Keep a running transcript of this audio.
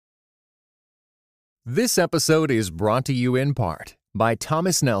This episode is brought to you in part by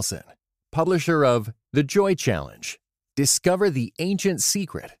Thomas Nelson, publisher of The Joy Challenge. Discover the ancient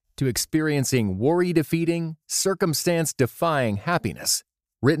secret to experiencing worry-defeating, circumstance-defying happiness.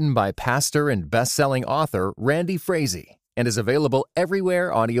 Written by pastor and best-selling author Randy Frazee, and is available everywhere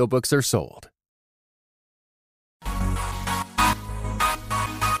audiobooks are sold.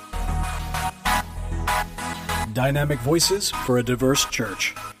 Dynamic voices for a diverse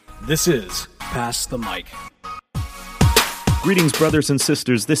church. This is Pass the Mic. Greetings, brothers and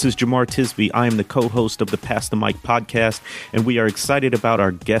sisters. This is Jamar Tisby. I am the co-host of the Pass the Mic podcast, and we are excited about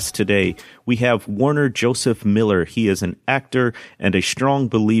our guest today. We have Warner Joseph Miller. He is an actor and a strong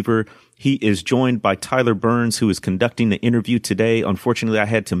believer. He is joined by Tyler Burns, who is conducting the interview today. Unfortunately, I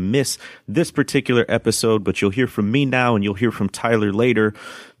had to miss this particular episode, but you'll hear from me now and you'll hear from Tyler later.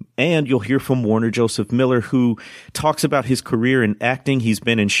 And you'll hear from Warner Joseph Miller, who talks about his career in acting. He's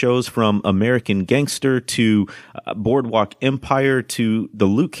been in shows from American Gangster to Boardwalk Empire to the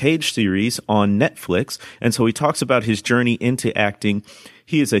Luke Cage series on Netflix. And so he talks about his journey into acting.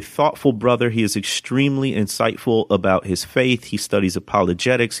 He is a thoughtful brother. He is extremely insightful about his faith. He studies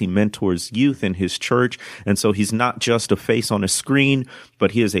apologetics. He mentors youth in his church. And so he's not just a face on a screen,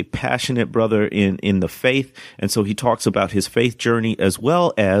 but he is a passionate brother in the faith. And so he talks about his faith journey as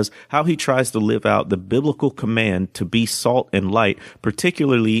well as how he tries to live out the biblical command to be salt and light,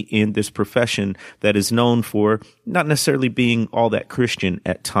 particularly in this profession that is known for not necessarily being all that Christian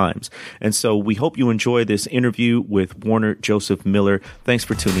at times. And so we hope you enjoy this interview with Warner Joseph Miller. Thanks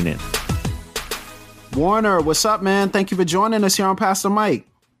for tuning in. Warner, what's up, man? Thank you for joining us here on Pass the Mic.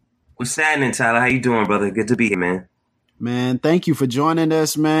 What's happening, Tyler? How you doing, brother? Good to be here, man. Man, thank you for joining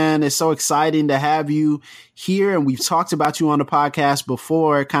us, man. It's so exciting to have you here. And we've talked about you on the podcast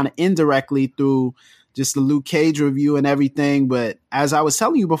before, kind of indirectly through just the Luke Cage review and everything. But as I was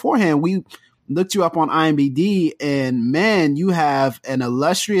telling you beforehand, we looked you up on IMDb, and man, you have an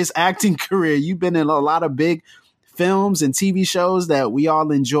illustrious acting career. You've been in a lot of big films and TV shows that we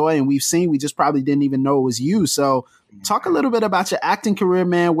all enjoy and we've seen. We just probably didn't even know it was you. So talk a little bit about your acting career,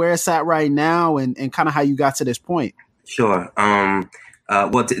 man, where it's at right now and kind of how you got to this point. Sure.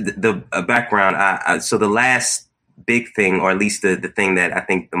 The background. So the last big thing, or at least the thing that I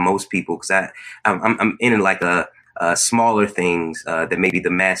think the most people, because I'm in like a smaller things that maybe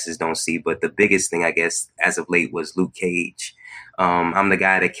the masses don't see, but the biggest thing, I guess, as of late was Luke Cage. I'm the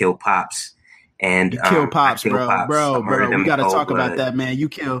guy that killed Pops. And you kill Pops, bro. We got to talk about that, man. You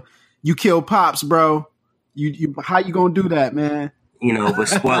kill Pops, bro. You how you gonna do that, man? You know, but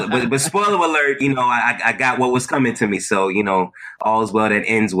spoiler alert, you know, I got what was coming to me. So, you know, all's well that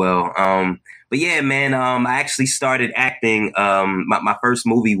ends well. But yeah, man, I actually started acting. My first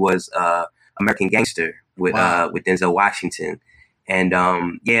movie was American Gangster with Denzel Washington. And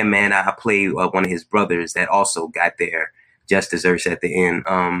yeah, man, I played one of his brothers that also got their just desserts at the end.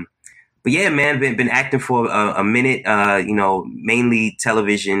 But yeah, man, been acting for a minute, you know, mainly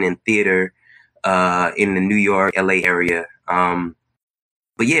television and theater in the New York, LA area.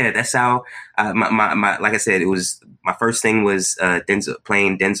 But yeah, that's how my like I said, it was my first thing was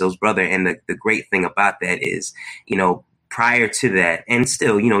playing Denzel's brother. And the great thing about that is, you know, prior to that, and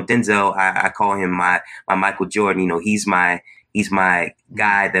still, you know, Denzel, I call him my Michael Jordan. You know, he's my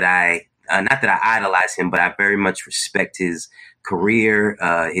guy that I not that I idolize him, but I very much respect his career,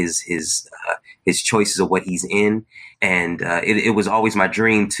 his choices of what he's in. And it was always my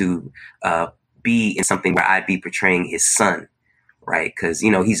dream to be in something where I'd be portraying his son. Right. Because,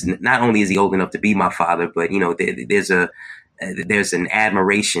 you know, he's not only is he old enough to be my father, but, you know, there's an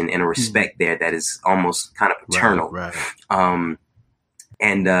admiration and a respect there that is almost kind of paternal. Right.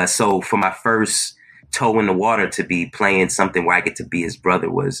 And so for my first toe in the water to be playing something where I get to be his brother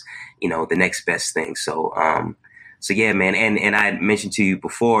was, you know, the next best thing. So yeah, man. And I had mentioned to you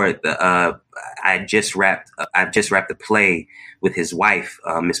before, I've just wrapped a play with his wife,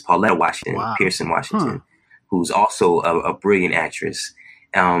 Miss Pauletta Washington, Pearson Washington, who's also a brilliant actress.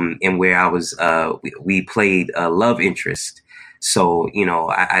 And where I was, we played a love interest. So, you know,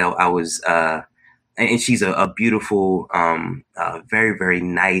 I was, and she's a beautiful, very, very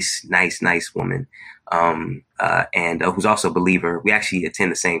nice woman. And who's also a believer. We actually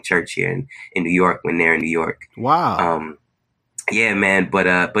attend the same church here in New York when they're in New York. Wow. Yeah, man.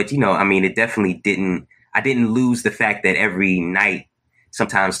 But you know, I mean, I didn't lose the fact that every night,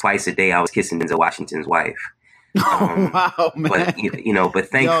 sometimes twice a day, I was kissing Denzel Washington's wife. Wow, man. But, you know, but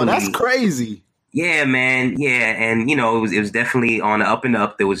thankfully. Yo, that's crazy. Yeah, man. Yeah. And, you know, it was definitely on the up and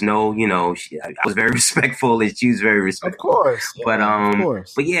up. There was no, you know, I was very respectful and she was very respectful. Of course. Yeah,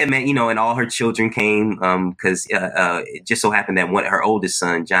 but yeah, man, you know, and all her children came, cause, it just so happened that her oldest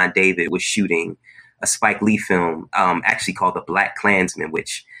son, John David, was shooting, a Spike Lee film, actually called The Black Klansman,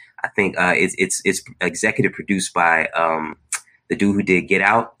 which I think it's executive produced by the dude who did Get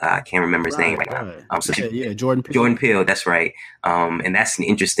Out. I can't remember his name right now. Jordan Peele. Jordan Peele, that's right. And that's an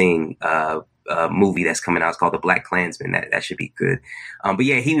interesting movie that's coming out. It's called The Black Klansman. That should be good. But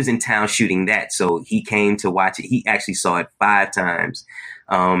yeah, he was in town shooting that, so he came to watch it. He actually saw it 5 times,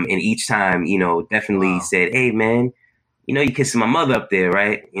 and each time, definitely said, "Hey, man, you're kissing my mother up there,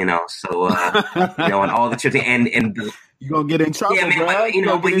 right?" So and all the trips and you're gonna get in trouble, man,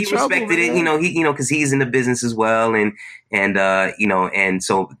 bro. But he respected it, because he's in the business as well, and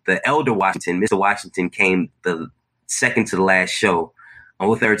so the elder Washington, Mr. Washington, came the second to the last show,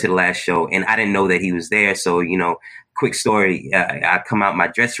 or third to the last show, and I didn't know that he was there. So quick story, I come out my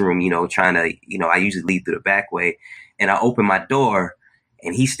dressing room, trying to, I usually leave through the back way, and I open my door,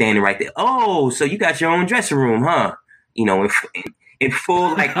 and he's standing right there. Oh, so you got your own dressing room, huh? In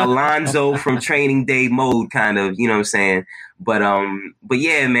full like Alonzo from Training Day mode, kind of, you know what I'm saying? But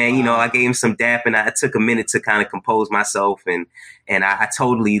yeah, man, I gave him some dap, and I took a minute to kind of compose myself, and I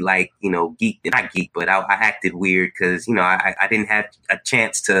totally I acted weird because I didn't have a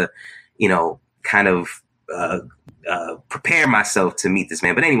chance to kind of prepare myself to meet this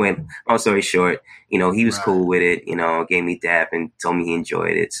man. But anyway, long story short, he was cool with it, gave me dap and told me he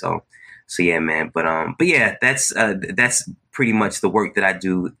enjoyed it. So yeah, man. But yeah, that's pretty much the work that I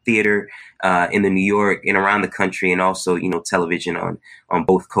do: theater in the New York and around the country, and also television on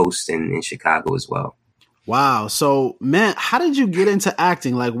both coasts and in Chicago as well. Wow. So, man, how did you get into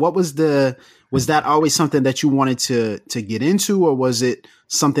acting? Like, was that always something that you wanted to get into, or was it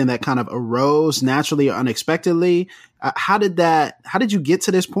something that kind of arose naturally or unexpectedly? How did you get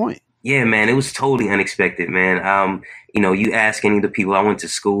to this point? Yeah, man, it was totally unexpected, man. You ask any of the people I went to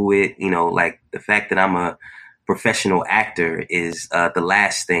school with, like the fact that I'm a professional actor is the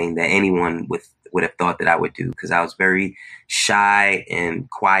last thing that anyone would have thought that I would do, because I was very shy and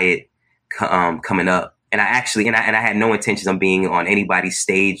quiet coming up. And I had no intentions of being on anybody's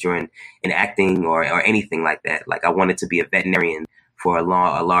stage or in acting or anything like that. Like, I wanted to be a veterinarian for a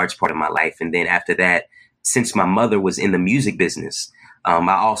large part of my life. And then after that, since my mother was in the music business, I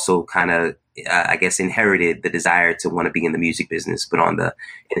also kind of, I guess, inherited the desire to want to be in the music business, but in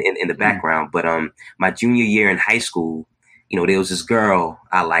the background. But my junior year in high school, there was this girl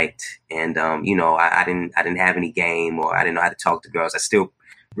I liked, and I didn't have any game, or I didn't know how to talk to girls. I still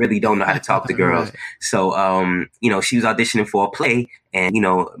really don't know how to talk to girls. Right. So she was auditioning for a play, and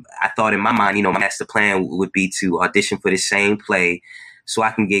I thought in my mind, my master plan would be to audition for the same play so I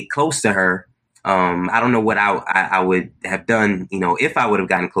can get close to her. I don't know what I would have done, if I would have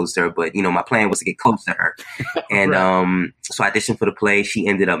gotten close to her, but, my plan was to get close to her. And, so I auditioned for the play. She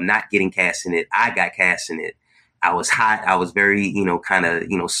ended up not getting cast in it. I got cast in it. I was hot. I was very, kind of,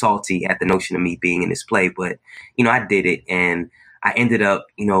 salty at the notion of me being in this play, but, I did it. And I ended up,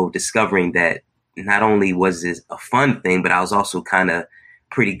 discovering that not only was this a fun thing, but I was also kind of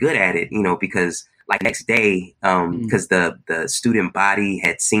pretty good at it, because like next day, because the student body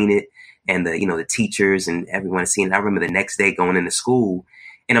had seen it, and the teachers and everyone seen it. I remember the next day going into school,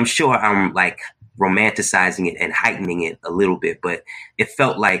 and I'm sure I'm like romanticizing it and heightening it a little bit, but it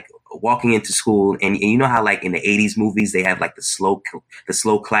felt like walking into school, and you know how like in the 80s movies they have like the slow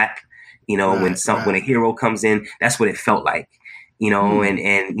clap, when a hero comes in, that's what it felt like,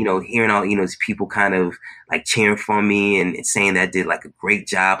 and hearing all these people kind of like cheering for me and saying that I did like a great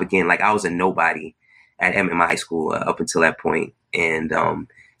job again. Like, I was a nobody in my high school up until that point, and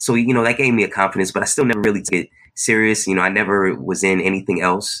so, that gave me a confidence, but I still never really took it serious. I never was in anything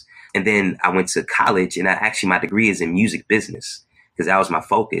else. And then I went to college, and my degree is in music business, because that was my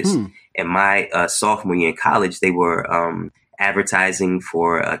focus. And my sophomore year in college, they were advertising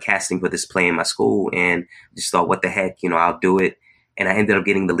for casting for this play in my school, and just thought, what the heck, I'll do it. And I ended up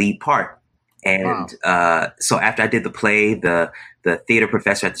getting the lead part. And so after I did the play, the theater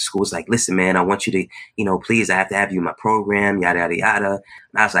professor at the school was like, "Listen, man, I want you to, please, I have to have you in my program, yada, yada, yada."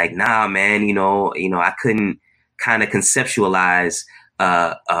 And I was like, "Nah, man, I couldn't kind of conceptualize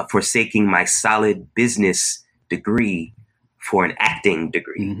forsaking my solid business degree for an acting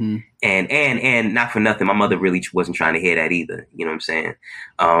degree." Mm-hmm. And not for nothing, my mother really wasn't trying to hear that either. You know what I'm saying?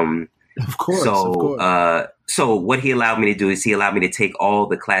 Of course. So what he allowed me to do is he allowed me to take all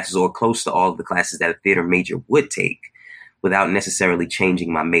the classes, or close to all of the classes that a theater major would take, without necessarily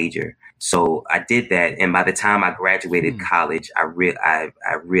changing my major. So I did that. And by the time I graduated college, I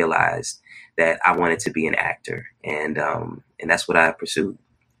realized that I wanted to be an actor. And that's what I pursued.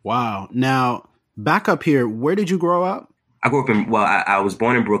 Wow. Now, back up here, where did you grow up? I grew up I was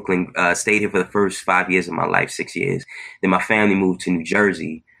born in Brooklyn, stayed here for the first 5 years of my life, 6 years. Then my family moved to New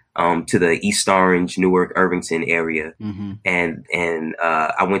Jersey to the East Orange, Newark, Irvington area. Mm-hmm. And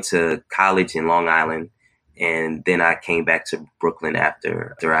I went to college in Long Island. And then I came back to Brooklyn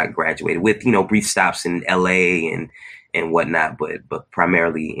after I graduated, with, brief stops in LA and whatnot, but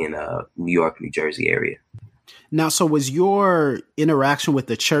primarily in New York, New Jersey area. Now, so was your interaction with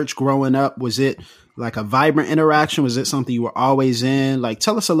the church growing up, was it like a vibrant interaction? Was it something you were always in? Like,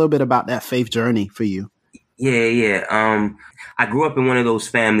 tell us a little bit about that faith journey for you. Yeah. I grew up in one of those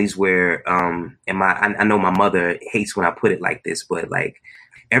families where, I know my mother hates when I put it like this, but like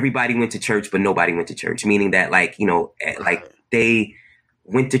everybody went to church, but nobody went to church, meaning that like they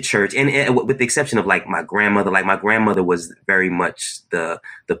went to church, and with the exception of like my grandmother was very much the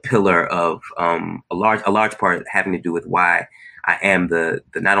pillar of a large part having to do with why I am the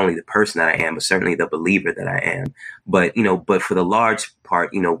not only the person that I am, but certainly the believer that I am. But for the large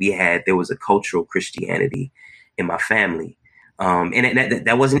part, there was a cultural Christianity in my family. And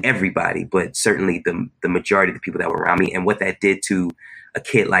that wasn't everybody, but certainly the majority of the people that were around me. And what that did to a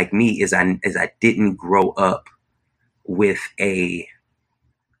kid like me is I didn't grow up with a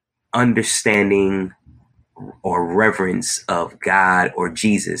understanding or reverence of God or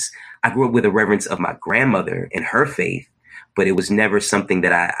Jesus. I grew up with a reverence of my grandmother and her faith, but it was never something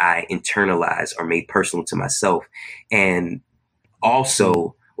that I internalized or made personal to myself. And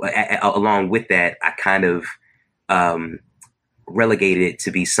also, along with that, I kind of relegated it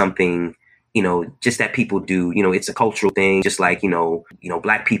to be something, just that people do. It's a cultural thing, just like,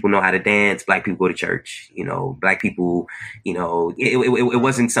 Black people know how to dance, Black people go to church, Black people, it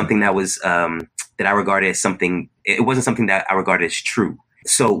wasn't something that was, that I regarded as something, it wasn't something that I regarded as true.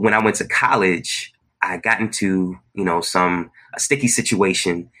 So when I went to college, I got into, a sticky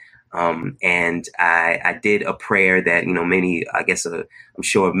situation. And I did a prayer that, I'm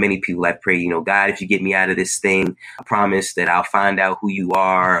sure many people have prayed, God, if you get me out of this thing, I promise that I'll find out who you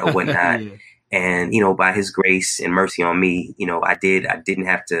are or whatnot. Yeah. And, by his grace and mercy on me, I didn't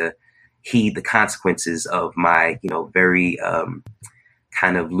have to heed the consequences of my, very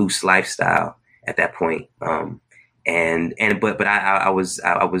kind of loose lifestyle at that point. But I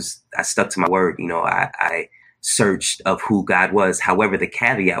stuck to my word. I searched of who God was. However, the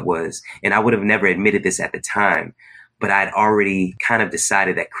caveat was, and I would have never admitted this at the time, but I'd already kind of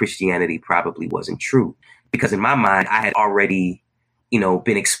decided that Christianity probably wasn't true, because in my mind, I had already,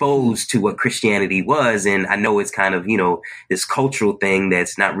 been exposed to what Christianity was. And I know it's kind of, this cultural thing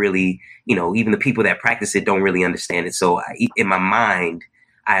that's not really, even the people that practice it don't really understand it. So in my mind,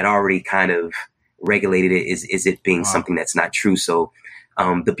 I had already kind of regulated it as it being something that's not true. So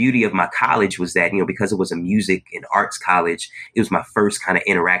the beauty of my college was that, because it was a music and arts college, it was my first kind of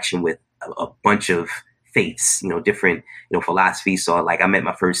interaction with a bunch of faiths, different, philosophies. So like I met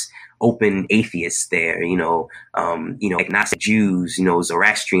my first open atheists there, agnostic Jews,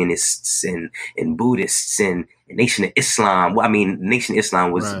 Zoroastrianists and Buddhists and Nation of Islam. Well, I mean, Nation of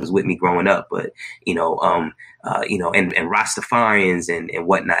Islam was with me growing up, but, and Rastafarians and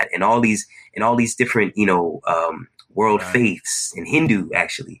whatnot, and all these different, world faiths, and Hindu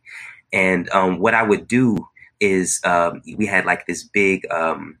actually. And what I would do is we had like this big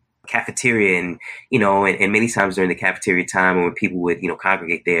cafeteria, and and many times during the cafeteria time, when people would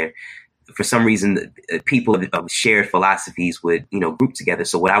congregate there, for some reason people of shared philosophies would group together.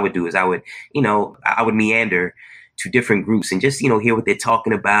 So what I would do is I would meander to different groups and just hear what they're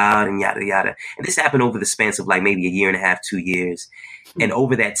talking about and yada yada. And this happened over the span of like maybe a year and a half, 2 years. And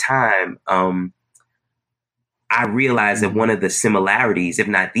over that time, I realized that one of the similarities, if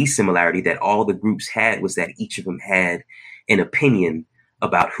not the similarity, that all the groups had was that each of them had an opinion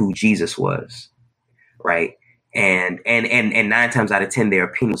about who Jesus was, right? And 9 times out of 10, their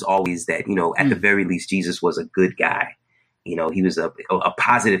opinion was always that, at the very least, Jesus was a good guy. He was a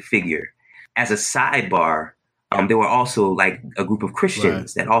positive figure. As a sidebar, there were also like a group of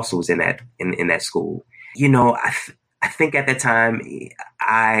Christians that also was in that school. I think at that time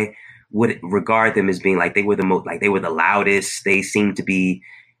I would regard them as being like they were the most, like they were the loudest. They seemed to be,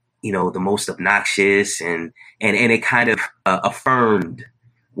 the most obnoxious, and it kind of affirmed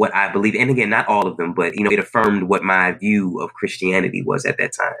what I believe. And again, not all of them, but it affirmed what my view of Christianity was at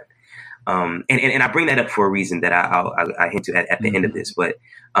that time. And I bring that up for a reason that I hint to at the end of this. But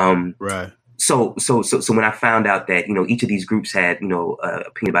So when I found out that each of these groups had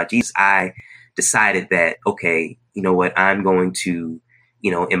opinion about Jesus, I decided that, okay, you know what, I'm going to,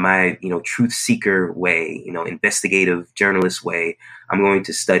 in my, truth seeker way, investigative journalist way, I'm going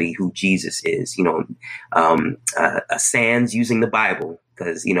to study who Jesus is, sans using the Bible.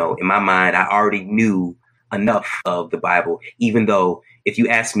 Because, in my mind, I already knew enough of the Bible, even though if you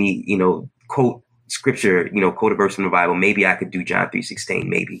ask me, quote scripture, quote a verse from the Bible. Maybe I could do John 3:16,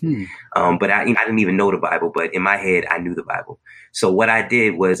 maybe. But I didn't even know the Bible, but in my head, I knew the Bible. So what I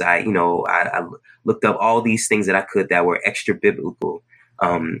did was I looked up all these things that I could that were extra biblical,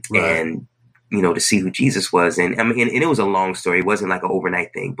 and, to see who Jesus was. And I mean, and it was a long story. It wasn't like an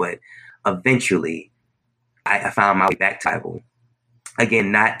overnight thing, but eventually I found my way back to the Bible.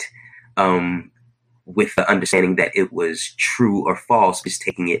 Again, not, with the understanding that it was true or false, just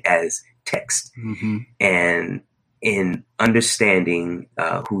taking it as text. And in understanding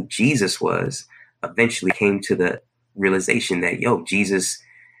who Jesus was, eventually came to the realization that, Jesus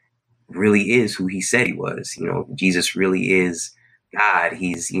really is who he said he was. Jesus really is God.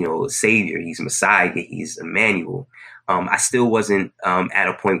 He's, Savior. He's Messiah. He's Emmanuel. I still wasn't at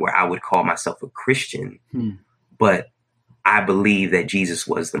a point where I would call myself a Christian, but I believe that Jesus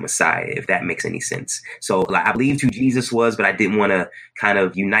was the Messiah, if that makes any sense. So I believed who Jesus was, but I didn't want to kind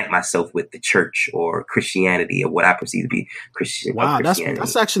of unite myself with the church or Christianity or what I perceive to be Christian. Wow,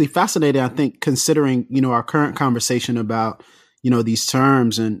 that's actually fascinating. I think considering, our current conversation about, these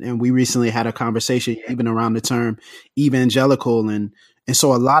terms, and we recently had a conversation even around the term evangelical. And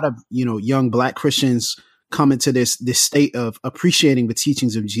so a lot of, young Black Christians come into this state of appreciating the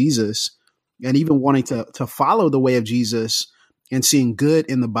teachings of Jesus and even wanting to follow the way of Jesus and seeing good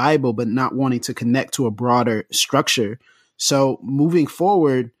in the Bible, but not wanting to connect to a broader structure. So moving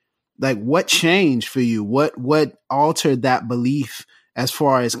forward, like what changed for you? What altered that belief as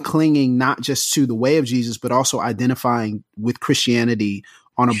far as clinging not just to the way of Jesus, but also identifying with Christianity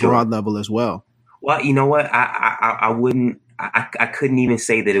on a broad level as well? Well, you know what? I couldn't even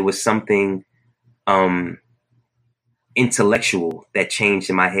say that it was something intellectual that changed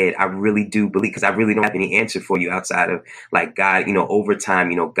in my head. I really do believe, because I really don't have any answer for you outside of like God, over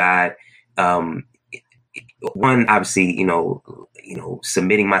time, God, one, obviously,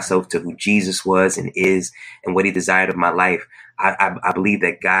 submitting myself to who Jesus was and is and what he desired of my life. I believe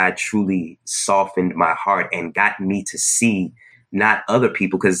that God truly softened my heart and got me to see not other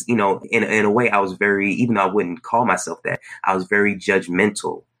people. Because, in a way I was very, even though I wouldn't call myself that, I was very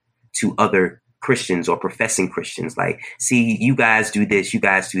judgmental to other Christians or professing Christians. Like, see, you guys do this, you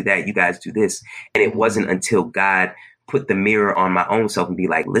guys do that, you guys do this. And it wasn't until God put the mirror on my own self and be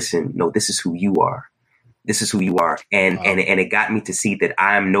like, listen, no, this is who you are. This is who you are. And it got me to see that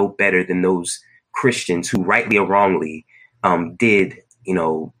I'm no better than those Christians who rightly or wrongly did,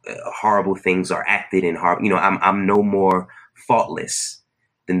 horrible things or acted in horrible, I'm no more faultless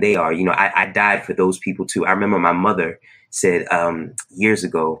than they are. I died for those people too. I remember my mother said years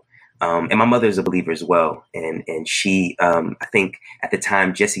ago, and my mother is a believer as well. And she, I think at the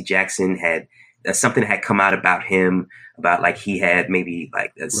time, Jesse Jackson had something had come out about him, about like he had maybe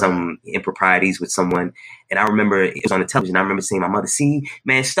like some improprieties with someone. And I remember it was on the television. I remember saying to my mother, see,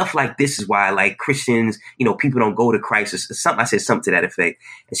 man, stuff like this is why like Christians, people don't go to Christ or something. I said something to that effect.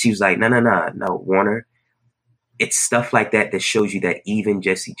 And she was like, no, Warner. It's stuff like that that shows you that even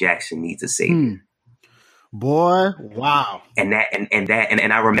Jesse Jackson needs a savior. Boy, wow. And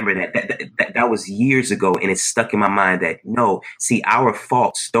I remember that was years ago, and it stuck in my mind that no, see, our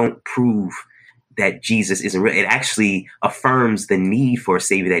faults don't prove that Jesus isn't real. It actually affirms the need for a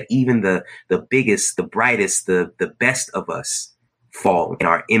savior, that even the biggest, the brightest, the best of us fall and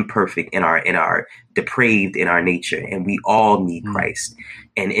are imperfect and are depraved in our nature, and we all need Christ.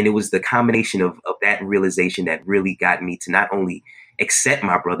 And it was the combination of that realization that really got me to not only accept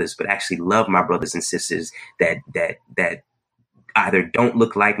my brothers, but actually love my brothers and sisters that either don't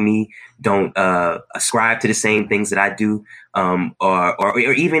look like me, don't ascribe to the same things that I do, or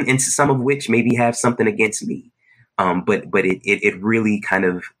even into some of which maybe have something against me. But it really kind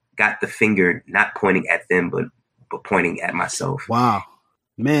of got the finger not pointing at them, but pointing at myself. Wow,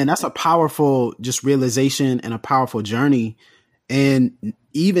 man, that's a powerful just realization and a powerful journey. And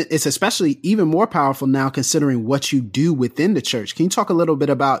it's especially even more powerful now considering what you do within the church. Can you talk a little bit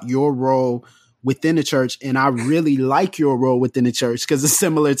about your role within the church? And I really like your role within the church because it's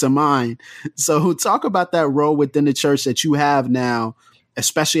similar to mine. So talk about that role within the church that you have now,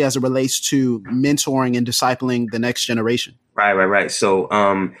 especially as it relates to mentoring and discipling the next generation. Right. So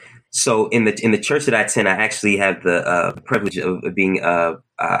in the church that I attend, I actually have the privilege of being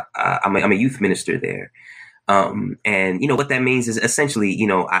I'm a youth minister there. And what that means is essentially,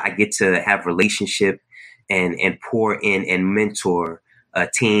 I get to have relationship and pour in and mentor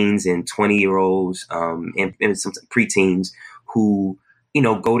teens and 20-year-olds and some preteens who,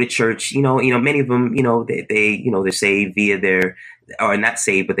 go to church, many of them, they're saved via their, or not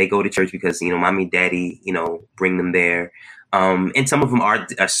saved, but they go to church because, mommy and daddy, bring them there. And some of them are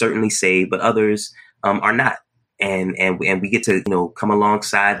certainly saved, but others are not. and we get to, come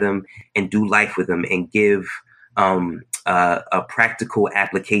alongside them and do life with them and give practical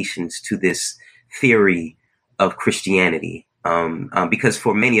applications to this theory of Christianity. Because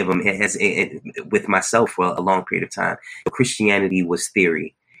for many of them, with myself for a long period of time, Christianity was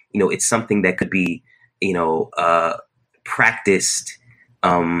theory. It's something that could be, practiced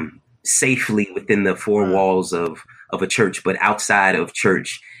safely within the four walls of a church, but outside of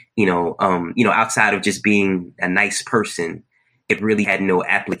church, outside of just being a nice person, it really had no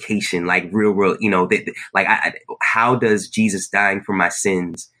application, like real, how does Jesus dying for my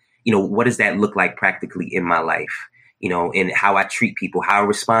sins, what does that look like practically in my life, and how I treat people, how I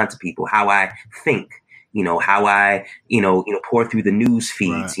respond to people, how I think, how I, pour through the news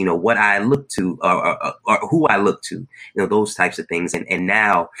feeds, right. What I look to or who I look to, those types of things. And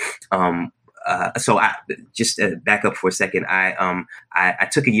now, so I just back up for a second. I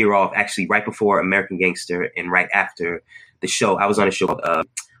took a year off actually right before American Gangster and right after the show. I was on a show called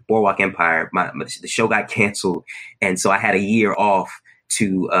Boardwalk Empire. The show got canceled. And so I had a year off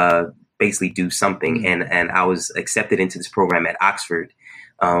to basically do something. And I was accepted into this program at Oxford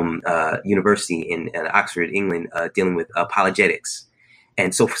University in Oxford, England, dealing with apologetics.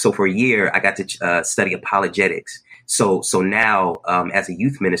 And so for a year, I got to study apologetics. So now, as a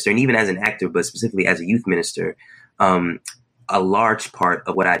youth minister, and even as an actor, but specifically as a youth minister, a large part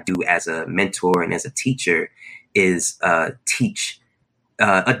of what I do as a mentor and as a teacher is teach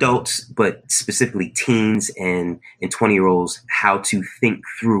adults, but specifically teens and 20-year-olds, how to think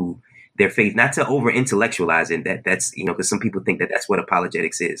through their faith, not to over intellectualize it. That's because some people think that that's what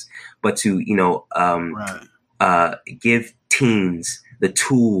apologetics is, but to give teens the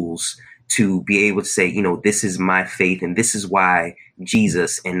tools to be able to say, this is my faith, and this is why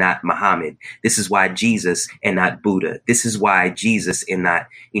Jesus and not Muhammad. This is why Jesus and not Buddha. This is why Jesus and not,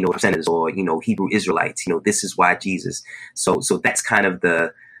 percentages or, Hebrew Israelites. This is why Jesus. So that's kind of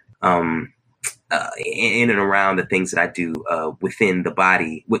the in and around the things that I do within the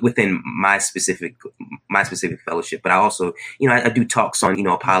body, within my specific fellowship. But I also, I do talks on,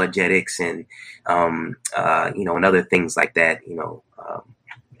 apologetics and and other things like that,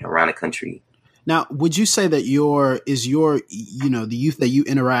 around the country. Now, would you say that the youth that you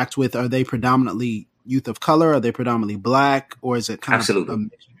interact with, are they predominantly youth of color? Are they predominantly Black, or is it kind Absolutely. of a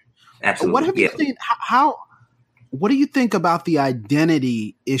mixture? Absolutely. What have you seen? What do you think about the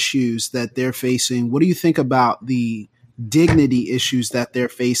identity issues that they're facing? What do you think about the dignity issues that they're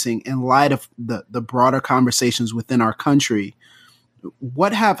facing in light of the broader conversations within our country?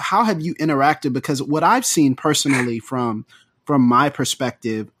 How have you interacted? Because what I've seen personally from my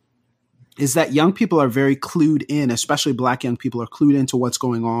perspective is that young people are very clued in, especially Black young people are clued into what's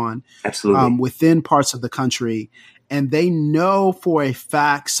going on within parts of the country. And they know for a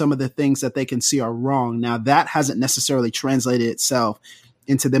fact some of the things that they can see are wrong. Now, that hasn't necessarily translated itself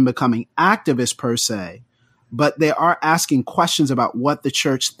into them becoming activists per se, but they are asking questions about what the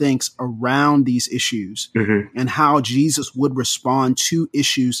church thinks around these issues and how Jesus would respond to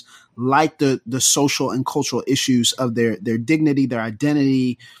issues like the social and cultural issues of their dignity, their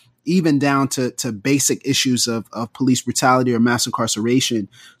identity, even down to basic issues of police brutality or mass incarceration.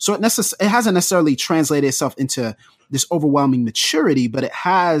 So it hasn't necessarily translated itself into this overwhelming maturity, but it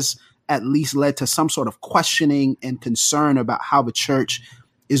has at least led to some sort of questioning and concern about how the church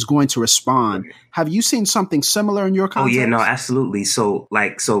is going to respond. Have you seen something similar in your context? Oh yeah, no, absolutely. So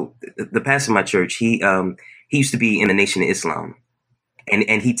the pastor of my church, he used to be in the Nation of Islam,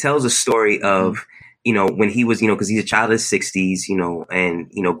 and he tells a story of when he was because he's a child of the 60s, and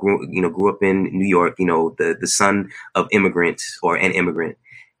grew up in New York, the son of immigrants or an immigrant,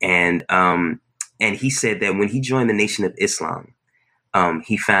 and he said that when he joined the Nation of Islam,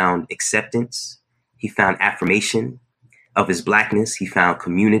 he found acceptance, he found affirmation of his Blackness, he found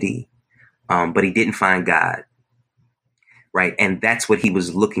community, but he didn't find God. Right. And that's what he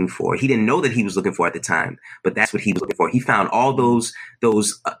was looking for. He didn't know that he was looking for at the time, but that's what he was looking for. He found all those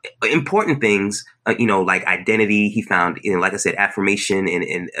important things, like identity. He found, like I said, affirmation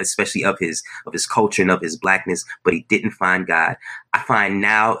and especially of his culture and of his Blackness, but he didn't find God. I find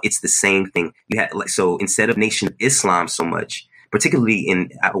now it's the same thing. So instead of Nation of Islam so much, particularly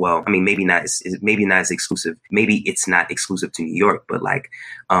maybe not as exclusive. Maybe it's not exclusive to New York, but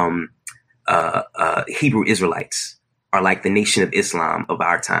Hebrew Israelites are like the Nation of Islam of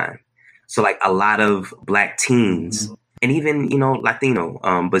our time. So like a lot of Black teens and even, Latino,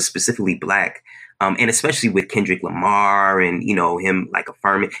 but specifically Black, and especially with Kendrick Lamar and, him like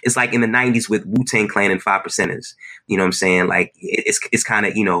affirming, it's like in the 90s with Wu-Tang Clan and 5%ers, you know what I'm saying? Like it's kind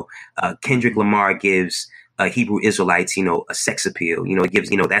of, Kendrick Lamar gives Hebrew Israelites, a sex appeal. It gives,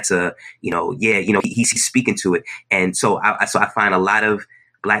 that's a, he's speaking to it. And so I find a lot of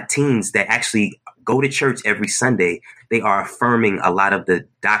Black teens that actually go to church every Sunday. They are affirming a lot of the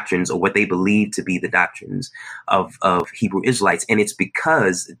doctrines, or what they believe to be the doctrines of Hebrew Israelites. And it's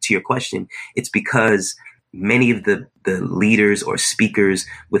because, to your question, it's because many of the leaders or speakers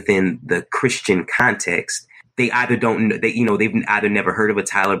within the Christian context, they either don't know, they've either never heard of a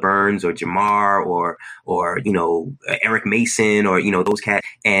Tyler Burns or Jamar or Eric Mason or, those cats.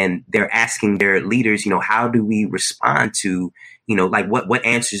 And they're asking their leaders, how do we respond to, like what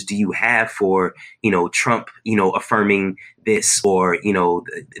answers do you have for, Trump, affirming this, or,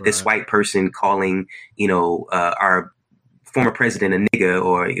 this white person calling, our former president a nigga,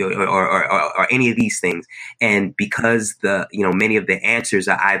 or any of these things. And because many of the answers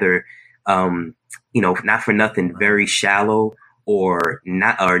are either, not for nothing, very shallow or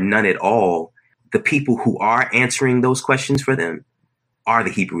none at all, the people who are answering those questions for them are the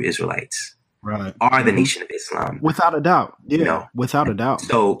Hebrew Israelites, right? Are the Nation of Islam, without a doubt. Yeah, without a doubt.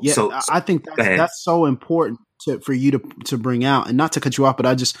 So I think that's so important for you to bring out, and not to cut you off, but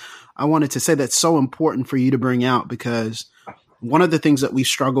I wanted to say that's so important for you to bring out, because one of the things that we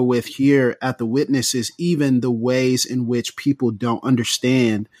struggle with here at The Witness is even the ways in which people don't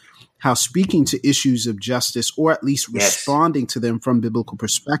understand how speaking to issues of justice, or at least responding to them from biblical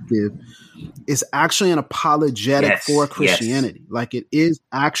perspective, is actually an apologetic for Christianity. Like, it is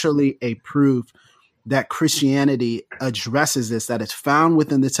actually a proof that Christianity addresses this, that it's found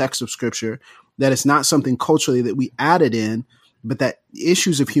within the text of Scripture, that it's not something culturally that we added in, but that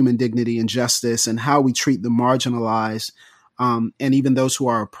issues of human dignity and justice and how we treat the marginalized, and even those who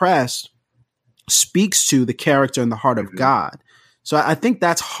are oppressed, speaks to the character and the heart of God. So I think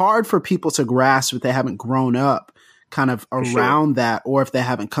that's hard for people to grasp if they haven't grown up kind of around that, or if they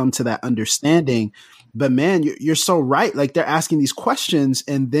haven't come to that understanding. But man, you're so right. Like, they're asking these questions,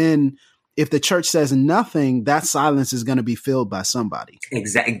 and then if the church says nothing, that silence is going to be filled by somebody.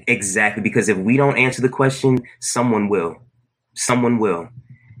 Exactly. Because if we don't answer the question, someone will. And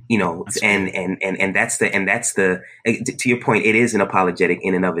that's the, to your point, it is an apologetic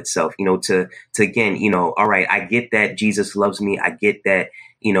in and of itself, to again, all right, I get that Jesus loves me. I get that,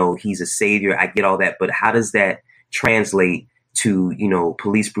 he's a savior. I get all that. But how does that translate to,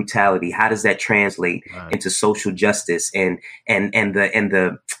 police brutality? How does that translate into social justice and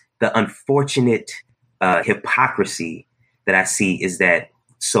the unfortunate hypocrisy that I see is that,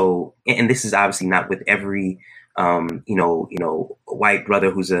 so, and this is obviously not with every white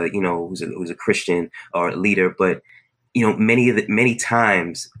brother who's a Christian or a leader, but many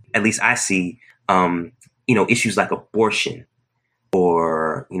times, at least I see, issues like abortion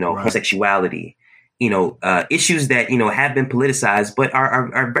or homosexuality, issues that have been politicized, but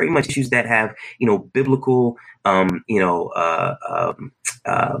are very much issues that have biblical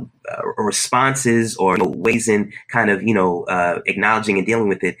responses or ways in kind of acknowledging and dealing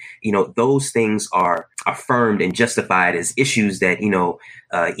with it. Those things are affirmed and justified as issues that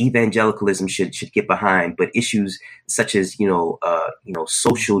evangelicalism should get behind. But issues such as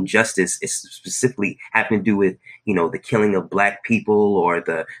social justice is specifically having to do with the killing of Black people or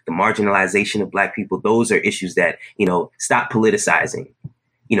the marginalization of Black people. Those are issues that stop politicizing.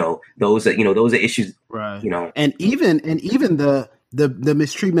 Those are issues, right? And even the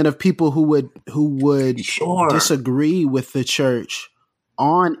mistreatment of people who would disagree with the church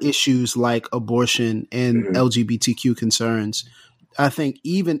on issues like abortion and LGBTQ concerns. I think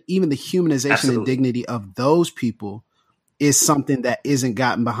even the humanization and dignity of those people is something that isn't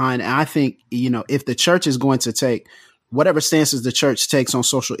gotten behind. And I think, if the church is going to take whatever stances the church takes on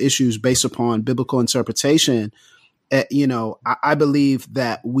social issues based upon biblical interpretation, I believe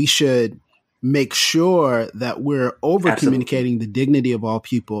that we should make sure that we're over communicating the dignity of all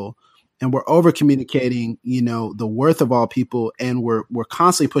people, and we're over communicating, the worth of all people, and we're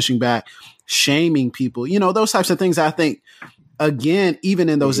constantly pushing back, shaming people, those types of things. I think, again, even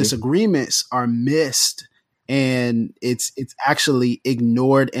in those disagreements, are missed, and it's actually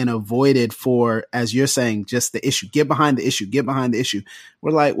ignored and avoided for, as you're saying, just the issue. Get behind the issue.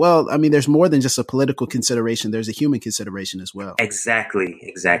 We're like, well, I mean, there's more than just a political consideration. There's a human consideration as well.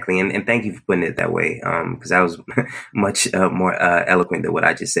 Exactly. And thank you for putting it that way. Because that was much more eloquent than what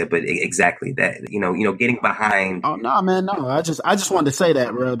I just said. But exactly that, getting behind. Oh, no, man, no. I just wanted to say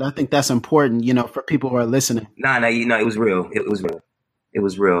that, bro. I think that's important, for people who are listening. No, it was real. It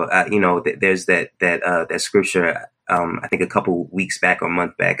was real. There's that scripture. I think a couple weeks back or a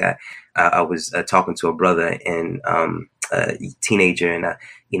month back, I was talking to a brother and a teenager, and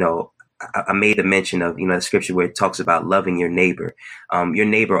I made a mention of the scripture where it talks about loving your neighbor. Your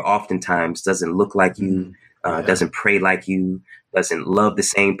neighbor oftentimes doesn't look like you, doesn't pray like you, doesn't love the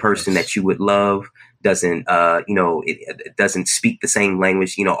same person that you would love, doesn't, it doesn't speak the same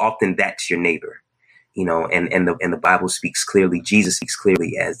language. Often that's your neighbor, and the Bible speaks clearly. Jesus speaks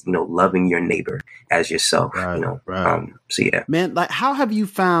clearly as, loving your neighbor as yourself, Right. So yeah, Man, like, how have you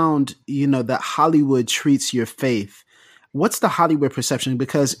found, that Hollywood treats your faith? What's the Hollywood perception?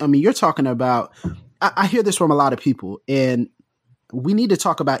 Because, you're talking about, I hear this from a lot of people, and we need to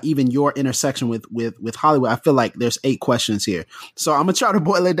talk about even your intersection with Hollywood. I feel like there's 8 questions here. So I'm going to try to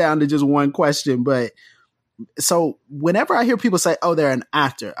boil it down to just one question. But so whenever I hear people say, oh, they're an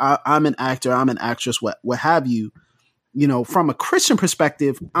actor, I'm an actor, I'm an actress, what have you, from a Christian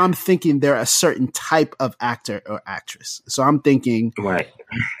perspective, I'm thinking they're a certain type of actor or actress. So I'm thinking, right.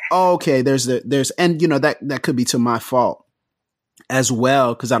 Oh, okay, there's and that could be to my fault as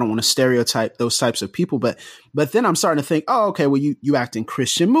well, because I don't want to stereotype those types of people. But then I'm starting to think, oh, okay, well, you act in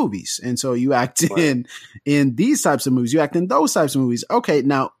Christian movies, and so you act in these types of movies, you act in those types of movies. Okay,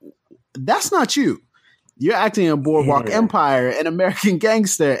 now that's not you. You're acting in Boardwalk Empire and American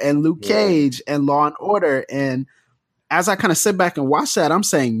Gangster and Luke Cage and Law and Order. And as I kind of sit back and watch that, I'm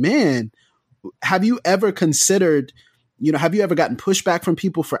saying, man, have you ever considered, have you ever gotten pushback from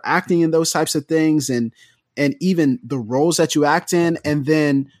people for acting in those types of things, and even the roles that you act in? And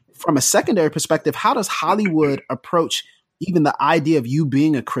then from a secondary perspective, how does Hollywood approach even the idea of you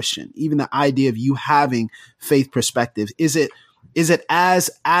being a Christian, even the idea of you having faith perspective? Is it as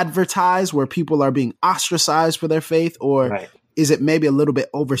advertised, where people are being ostracized for their faith, or is it maybe a little bit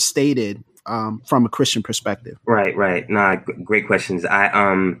overstated from a Christian perspective? Right. No, great questions.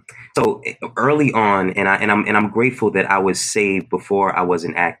 So early on, and I'm grateful that I was saved before I was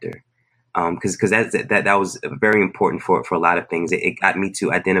an actor, because that was very important for a lot of things. It got me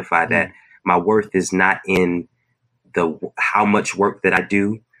to identify that my worth is not in how much work that I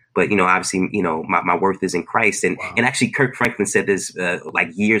do, but obviously, my worth is in Christ. And actually, Kirk Franklin said this like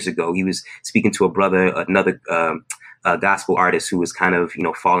years ago. He was speaking to another gospel artist who was kind of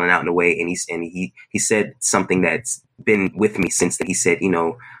falling out in a way, and he said something that's been with me since then. He said,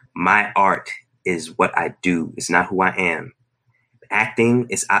 my art is what I do. It's not who I am. Acting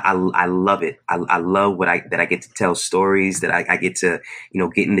is, I love it. I love that I get to tell stories, that I get to,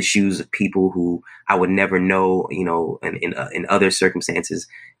 get in the shoes of people who I would never know, in other circumstances.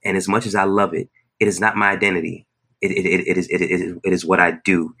 And as much as I love it, it is not my identity. It is what I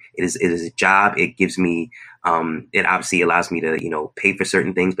do. It is a job. It gives me, it obviously allows me to, pay for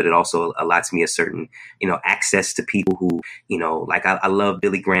certain things, but it also allows me a certain, access to people who, like I love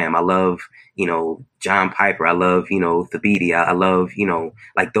Billy Graham. I love, John Piper. I love, Thabiti. I love,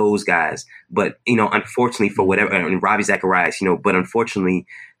 like those guys. But, unfortunately for whatever, and Ravi Zacharias, but unfortunately,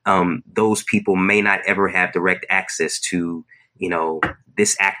 those people may not ever have direct access to,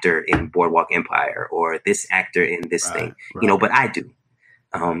 this actor in Boardwalk Empire or this actor in this thing, but I do.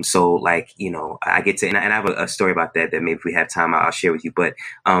 So like, I get to, and I have a story about that maybe if we have time, I'll share with you. But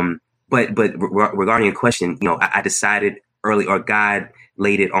regarding your question, I decided early, or God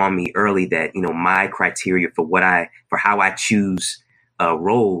laid it on me early, that, my criteria for how I choose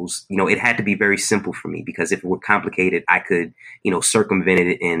roles, it had to be very simple for me, because if it were complicated, I could, circumvent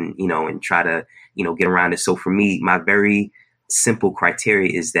it and try to, get around it. So for me, my very simple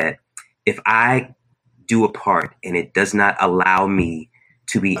criteria is that if I do a part and it does not allow me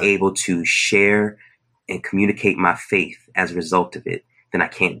to be able to share and communicate my faith as a result of it, then I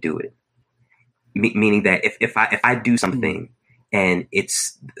can't do it. Meaning that if I do something and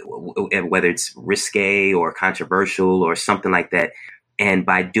it's, whether it's risque or controversial or something like that, and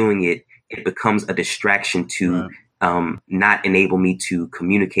by doing it, it becomes a distraction to not enable me to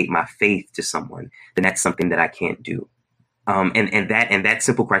communicate my faith to someone, then that's something that I can't do. And that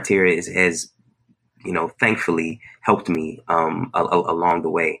simple criteria has, thankfully helped me along the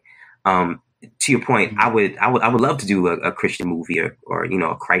way. To your point, I would love to do a Christian movie or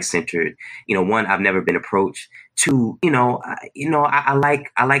a Christ-centered. One, I've never been approached. Two, I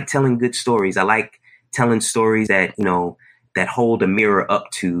like telling good stories. I like telling stories that that hold a mirror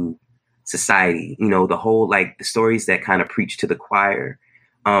up to society. The stories that kind of preach to the choir.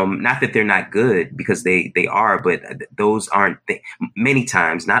 Not that they're not good, because they are, but those aren't many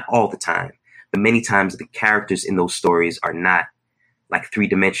times, not all the time, but many times the characters in those stories are not like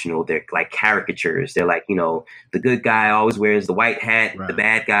 3-dimensional. They're like caricatures. They're like, the good guy always wears the white hat. The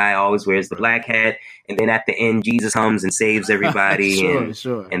bad guy always wears the black hat. And then at the end, Jesus comes and saves everybody.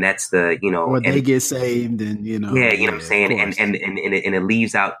 Sure. And that's the, or they get saved and, Yeah, what I'm saying? And it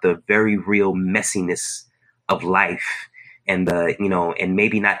leaves out the very real messiness of life. And and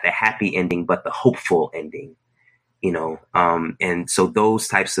maybe not the happy ending, but the hopeful ending, and so those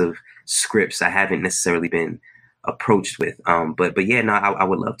types of scripts I haven't necessarily been approached with. But yeah, no, I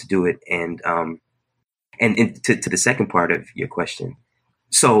would love to do it. And to the second part of your question,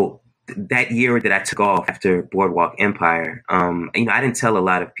 so that year that I took off after Boardwalk Empire, you know, I didn't tell a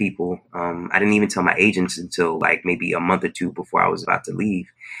lot of people. I didn't even tell my agents until like maybe a month or two before I was about to leave.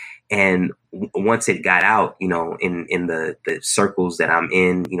 And once it got out, you know, in the circles that I'm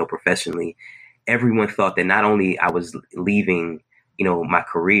in, you know, professionally, everyone thought that not only I was leaving, you know, my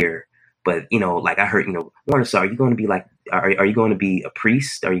career, but, you know, like I heard, you know, Warner, so are you going to be like, are you going to be a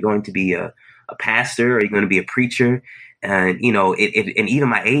priest? Are you going to be a pastor? Are you going to be a preacher? And, you know, and even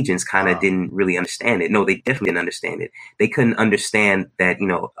my agents kind of didn't really understand it. No, they definitely didn't understand it. They couldn't understand that, you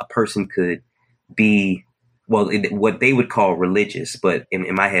know, a person could be, well, what they would call religious, but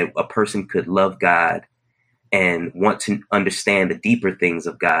in my head, a person could love God and want to understand the deeper things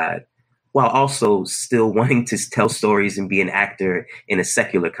of God while also still wanting to tell stories and be an actor in a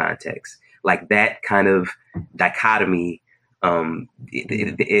secular context. Like that kind of dichotomy, they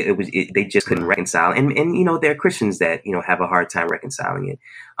just couldn't reconcile. And, you know, there are Christians that, you know, have a hard time reconciling it.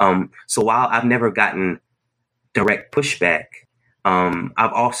 So while I've never gotten direct pushback,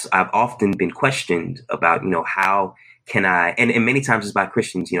 I've often been questioned about, you know, how can I, and many times it's by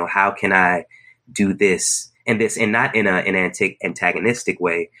Christians, you know, how can I do this and not in an antagonistic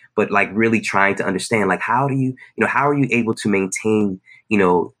way, but like really trying to understand, like, how are you able to maintain, you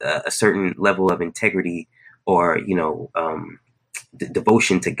know, a certain level of integrity or, you know,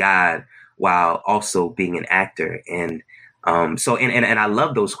 devotion to God while also being an actor. And so I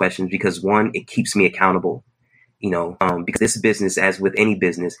love those questions because, one, it keeps me accountable, you know, because this business, as with any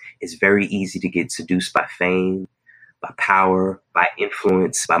business, is very easy to get seduced by fame, by power, by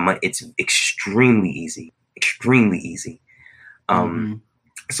influence, by money. It's extremely easy.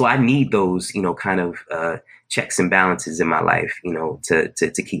 So I need those, you know, kind of checks and balances in my life, you know,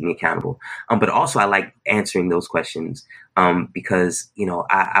 to keep me accountable. But also I like answering those questions because, you know,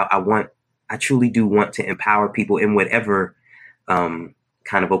 I truly do want to empower people in whatever kind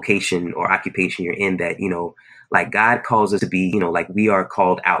of vocation or occupation you're in, that, you know, like God calls us to be, you know, like we are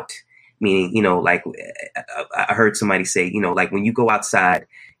called out, meaning, you know, like I heard somebody say, you know, like when you go outside,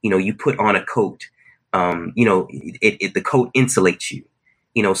 you know, you put on a coat, you know, the coat insulates you.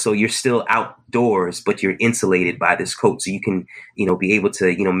 You know, so you're still outdoors, but you're insulated by this coat. So you can, you know, be able to,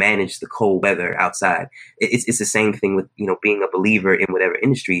 you know, manage the cold weather outside. It's the same thing with, you know, being a believer in whatever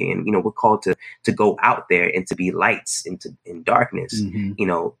industry. And, you know, we're called to go out there and to be lights in darkness, you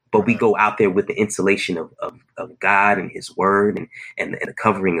know, but we go out there with the insulation of God and his word and the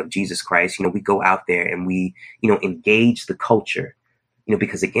covering of Jesus Christ. You know, we go out there and we, you know, engage the culture, you know,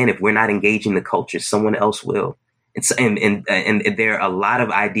 because again, if we're not engaging the culture, someone else will. And there are a lot of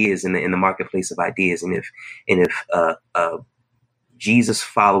ideas in the marketplace of ideas, and if Jesus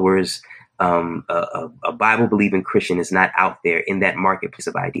followers, a Bible believing Christian is not out there in that marketplace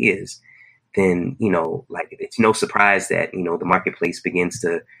of ideas, then, you know, like it's no surprise that, you know, the marketplace begins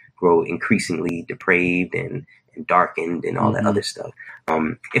to grow increasingly depraved and darkened and all that other stuff.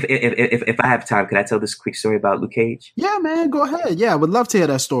 If I have time, could I tell this quick story about Luke Cage? Yeah, man, go ahead. Yeah, I would love to hear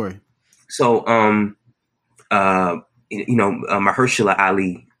that story. So, you know, Mahershala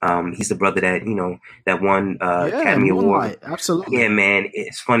Ali, he's the brother that, you know, that won Academy Award. Absolutely. Yeah, man.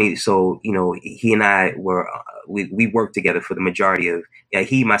 It's funny. So, you know, he and I were, we worked together for the majority of,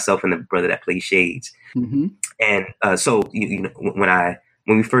 he, myself, and the brother that plays Shades. And so, you know,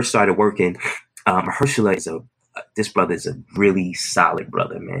 when we first started working, Mahershala this brother is a really solid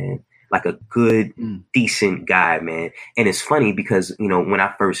brother, man. Like a good, decent guy, man. And it's funny because, you know, when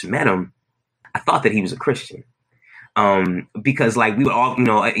I first met him, I thought that he was a Christian. Because like we were all, you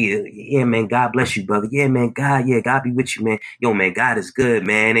know, yeah, man, God bless you, brother. Yeah, man, God be with you, man. Yo, man, God is good,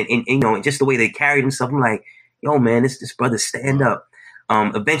 man. And you know, and just the way they carried himself, I'm like, yo, man, this brother stand up.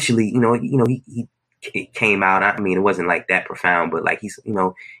 Eventually, you know, he came out. I mean, it wasn't like that profound, but like he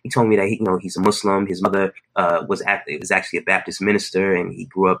told me that he's a Muslim. His mother was actually a Baptist minister, and he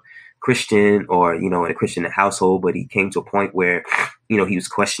grew up Christian, or, you know, in a Christian household, but he came to a point where, you know, he was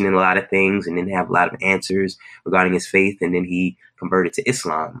questioning a lot of things and didn't have a lot of answers regarding his faith. And then he converted to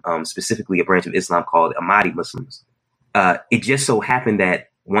Islam, specifically a branch of Islam called Ahmadi Muslims. It just so happened that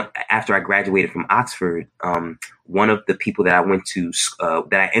after I graduated from Oxford, one of the people that I went to,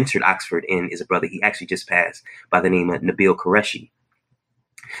 that I entered Oxford in, is a brother. He actually just passed, by the name of Nabil Qureshi.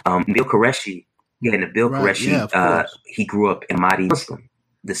 Nabil Qureshi, he grew up in Ahmadi Muslim,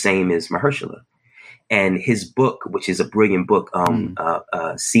 the same as Mahershala. And his book, which is a brilliant book,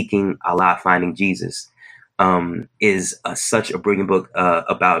 Seeking Allah, Finding Jesus, is such a brilliant book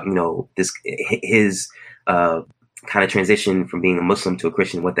about, you know, his kind of transition from being a Muslim to a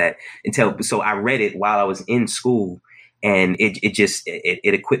Christian, what that entailed. So I read it while I was in school, and it just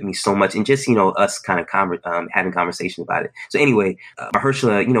equipped me so much, and just, you know, us kind of having conversations about it. So anyway,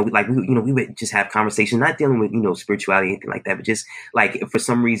 Mahershala, you know, like we would just have conversations, not dealing with, you know, spirituality or anything like that, but just like for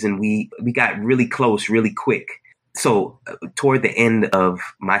some reason we got really close really quick. So toward the end of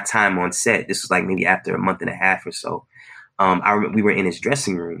my time on set, this was like maybe after a month and a half or so, I remember we were in his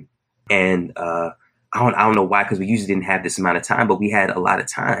dressing room, and I don't know why, because we usually didn't have this amount of time, but we had a lot of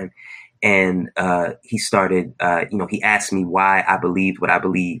time. And he started, you know, he asked me why I believed what I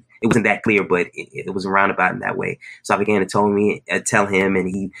believed. It wasn't that clear, but it was a roundabout in that way. So I began to tell him, and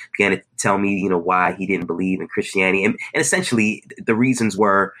he began to tell me, you know, why he didn't believe in Christianity. And essentially the reasons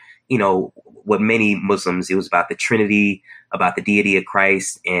were, you know, what many Muslims, it was about the Trinity, about the deity of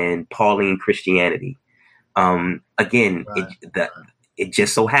Christ, and Pauline Christianity. Again, right. It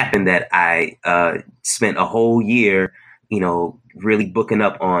just so happened that I spent a whole year, you know, really booking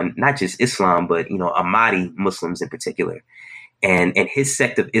up on not just Islam, but, you know, Ahmadi Muslims in particular. And his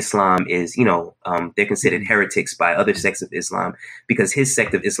sect of Islam is, you know, they're considered heretics by other sects of Islam, because his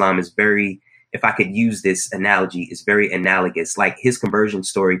sect of Islam is very, if I could use this analogy, is very analogous. Like his conversion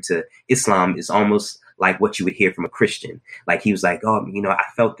story to Islam is almost like what you would hear from a Christian. Like he was like, oh, you know, I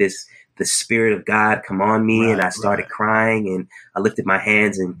felt the Spirit of God come on me, right, and I started crying, and I lifted my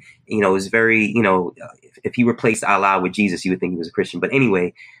hands, and, you know, it was very, you know, if he replaced Allah with Jesus, you would think he was a Christian. But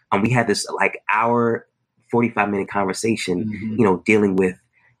anyway, we had this like hour, 45-minute conversation, mm-hmm. you know, dealing with,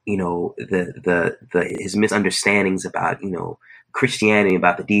 you know, his misunderstandings about, you know, Christianity,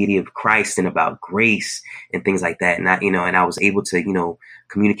 about the deity of Christ, and about grace and things like that. And I was able to, you know,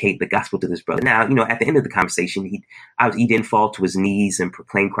 communicate the gospel to this brother. Now, you know, at the end of the conversation, he didn't fall to his knees and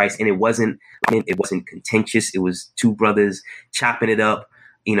proclaim Christ. And it wasn't contentious. It was two brothers chopping it up,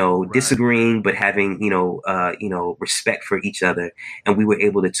 you know, right. disagreeing, but having, you know, respect for each other. And we were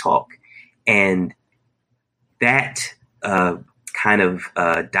able to talk. And that kind of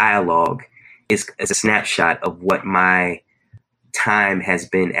dialogue is a snapshot of what my time has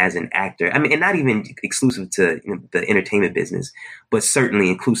been as an actor. I mean, and not even exclusive to, you know, the entertainment business, but certainly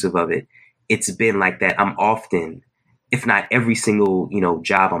inclusive of it. It's been like that. I'm often, if not every single, you know,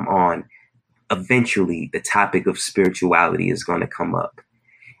 job I'm on, eventually the topic of spirituality is going to come up.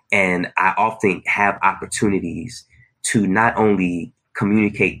 And I often have opportunities to not only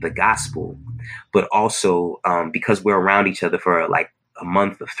communicate the gospel, but also because we're around each other for like a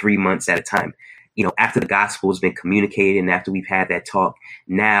month or 3 months at a time, you know, after the gospel has been communicated and after we've had that talk,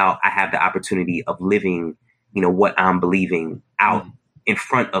 now I have the opportunity of living, you know, what I'm believing out in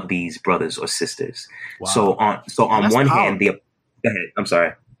front of these brothers or sisters. Wow. So on one hand, go ahead. I'm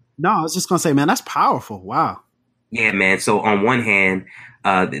sorry. No, I was just going to say, man, that's powerful. Wow. Yeah, man. So on one hand,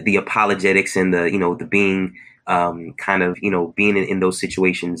 the apologetics and the, you know, the being kind of, you know, being in those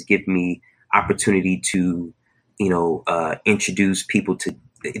situations give me opportunity to, you know, introduce people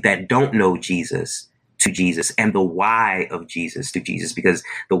that don't know Jesus to Jesus, and the why of Jesus to Jesus, because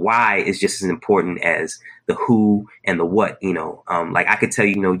the why is just as important as the who and the what, you know. Like I could tell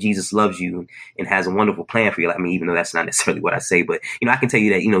you, you know, Jesus loves you and has a wonderful plan for you. I mean, even though that's not necessarily what I say, but, you know, I can tell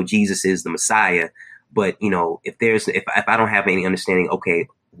you that, you know, Jesus is the Messiah. But, you know, if I don't have any understanding, okay,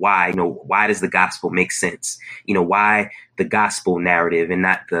 why, you know, why does the gospel make sense? You know, why the gospel narrative and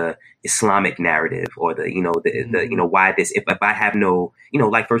not the Islamic narrative, or the, you know, the you know, why this, if I have no, you know,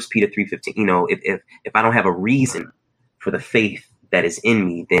 like 1 Peter 3:15, you know, if I don't have a reason for the faith that is in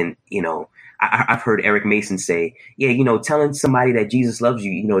me, then, you know, I've heard Eric Mason say, yeah, you know, telling somebody that Jesus loves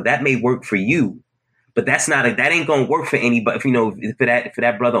you, you know, that may work for you, but that ain't going to work for anybody. You know, for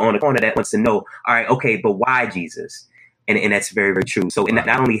that brother on the corner that wants to know, all right, okay, but why Jesus? And that's very, very true. So, and that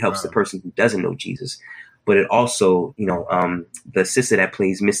not only helps the person who doesn't know Jesus, but it also, you know, the sister that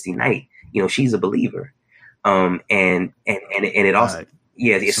plays Misty Knight, you know, she's a believer. And it also, right.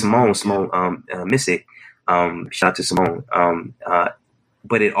 Yeah, it's Simone Missick. Shout out to Simone.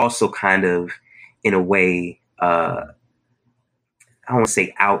 But it also kind of, in a way, I don't want to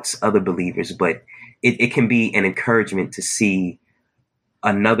say outs other believers, but it can be an encouragement to see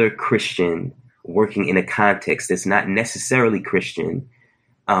another Christian working in a context that's not necessarily Christian,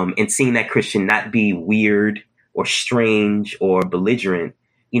 and seeing that Christian not be weird or strange or belligerent.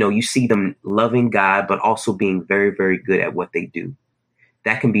 You know, you see them loving God, but also being very, very good at what they do.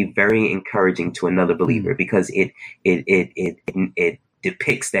 That can be very encouraging to another believer, because it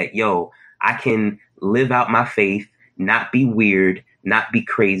depicts that, yo, I can live out my faith, not be weird, not be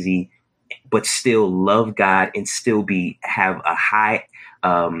crazy, but still love God and still have a high,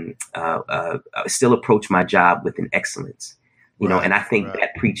 still approach my job with an excellence. and I think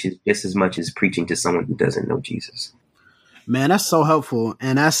that preaches just as much as preaching to someone who doesn't know Jesus. Man, that's so helpful.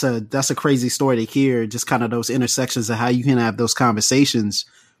 And that's a crazy story to hear, just kind of those intersections of how you can have those conversations.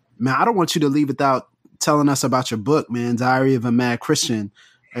 Man, I don't want you to leave without telling us about your book, man, Diary of a Mad Christian.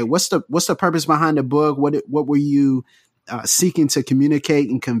 Hey, what's the purpose behind the book? What were you seeking to communicate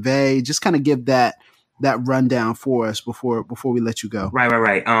and convey? Just kind of give that rundown for us before we let you go.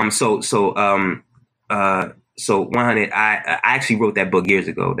 Right. So 100, I actually wrote that book years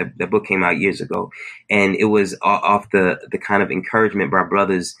ago. That book came out years ago, and it was off the kind of encouragement by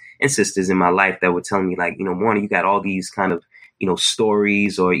brothers and sisters in my life that were telling me, like, Warner, you got all these kind of,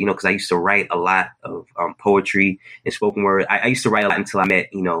 stories, or, because I used to write a lot of poetry and spoken word. I used to write a lot until I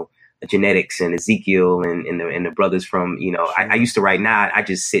met, Genetics and Ezekiel and the brothers from, I used to write. Now I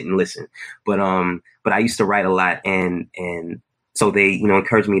just sit and listen, but I used to write a lot, and so they,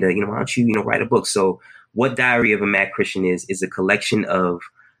 encouraged me to, why don't you, write a book? So what Diary of a Mad Christian is a collection of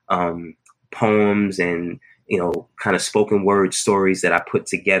poems and, kind of spoken word stories that I put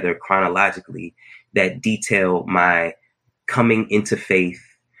together chronologically that detail my coming into faith,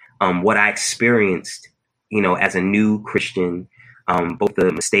 what I experienced, as a new Christian, both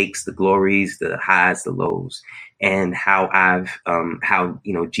the mistakes, the glories, the highs, the lows, and how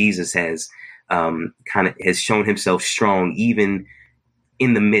Jesus has has shown himself strong even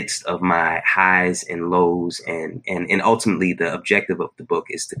in the midst of my highs and lows, and ultimately the objective of the book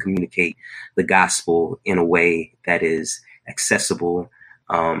is to communicate the gospel in a way that is accessible,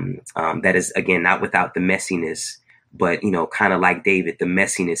 that is, again, not without the messiness, but, kind of like David, the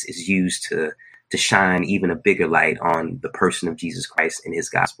messiness is used to shine even a bigger light on the person of Jesus Christ and his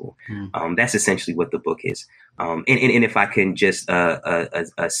gospel. That's essentially what the book is. And if I can just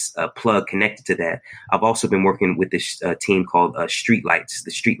a plug connected to that, I've also been working with this team called Streetlights,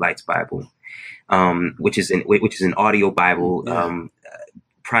 the Streetlights Bible, which is an audio Bible,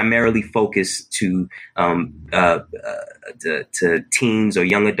 primarily focused to teens or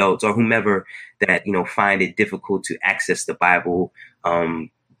young adults or whomever that find it difficult to access the Bible,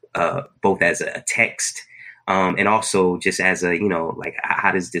 both as a text. And also just as a, like,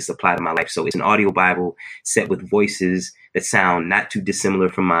 how does this apply to my life? So it's an audio Bible set with voices that sound not too dissimilar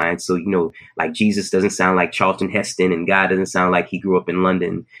from mine. So, like Jesus doesn't sound like Charlton Heston, and God doesn't sound like he grew up in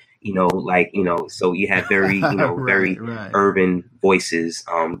London, so you have very, very urban voices,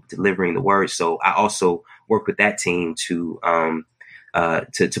 delivering the word. So I also work with that team to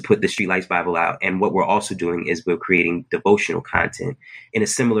put the Streetlights Bible out. And what we're also doing is we're creating devotional content in a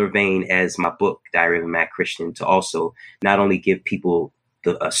similar vein as my book, Diary of a Mad Christian, to also not only give people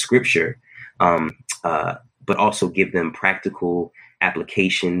the scripture, but also give them practical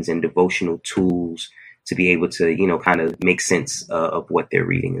applications and devotional tools to be able to, kind of make sense of what they're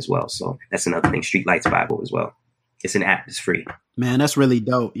reading as well. So that's another thing, Streetlights Bible as well. It's an app. It's free. Man, that's really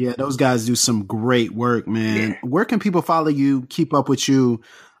dope. Yeah, those guys do some great work, man. Yeah. Where can people follow you, keep up with you,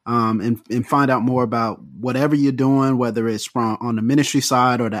 and find out more about whatever you're doing, whether it's from on the ministry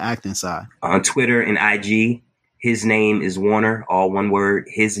side or the acting side? On Twitter and IG, his name is Warner, all one word.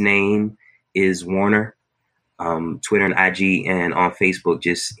 His name is Warner. Twitter and IG, and on Facebook,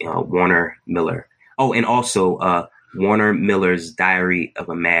 just Warner Miller. Oh, and also Warner Miller's Diary of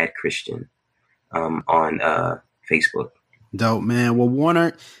a Mad Christian on Facebook. Dope, man. Well,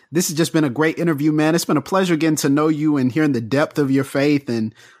 Warner, this has just been a great interview, man. It's been a pleasure getting to know you and hearing the depth of your faith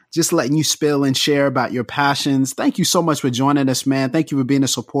and just letting you spill and share about your passions. Thank you so much for joining us, man. Thank you for being a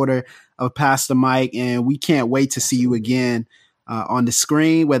supporter of Pastor Mike, and we can't wait to see you again on the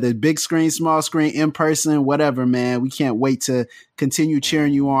screen, whether big screen, small screen, in person, whatever, man. We can't wait to continue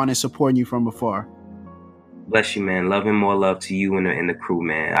cheering you on and supporting you from afar. Bless you, man. Love and more love to you and the crew,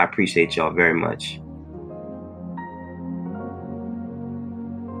 man. I appreciate y'all very much.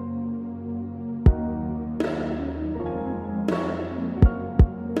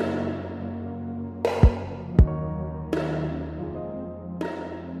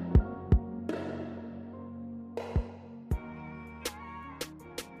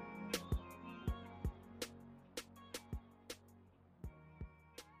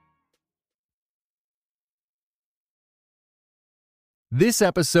 This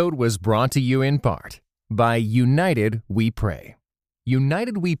episode was brought to you in part by United We Pray.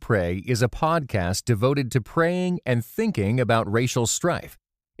 United We Pray is a podcast devoted to praying and thinking about racial strife,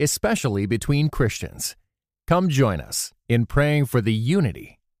 especially between Christians. Come join us in praying for the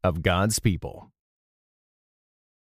unity of God's people.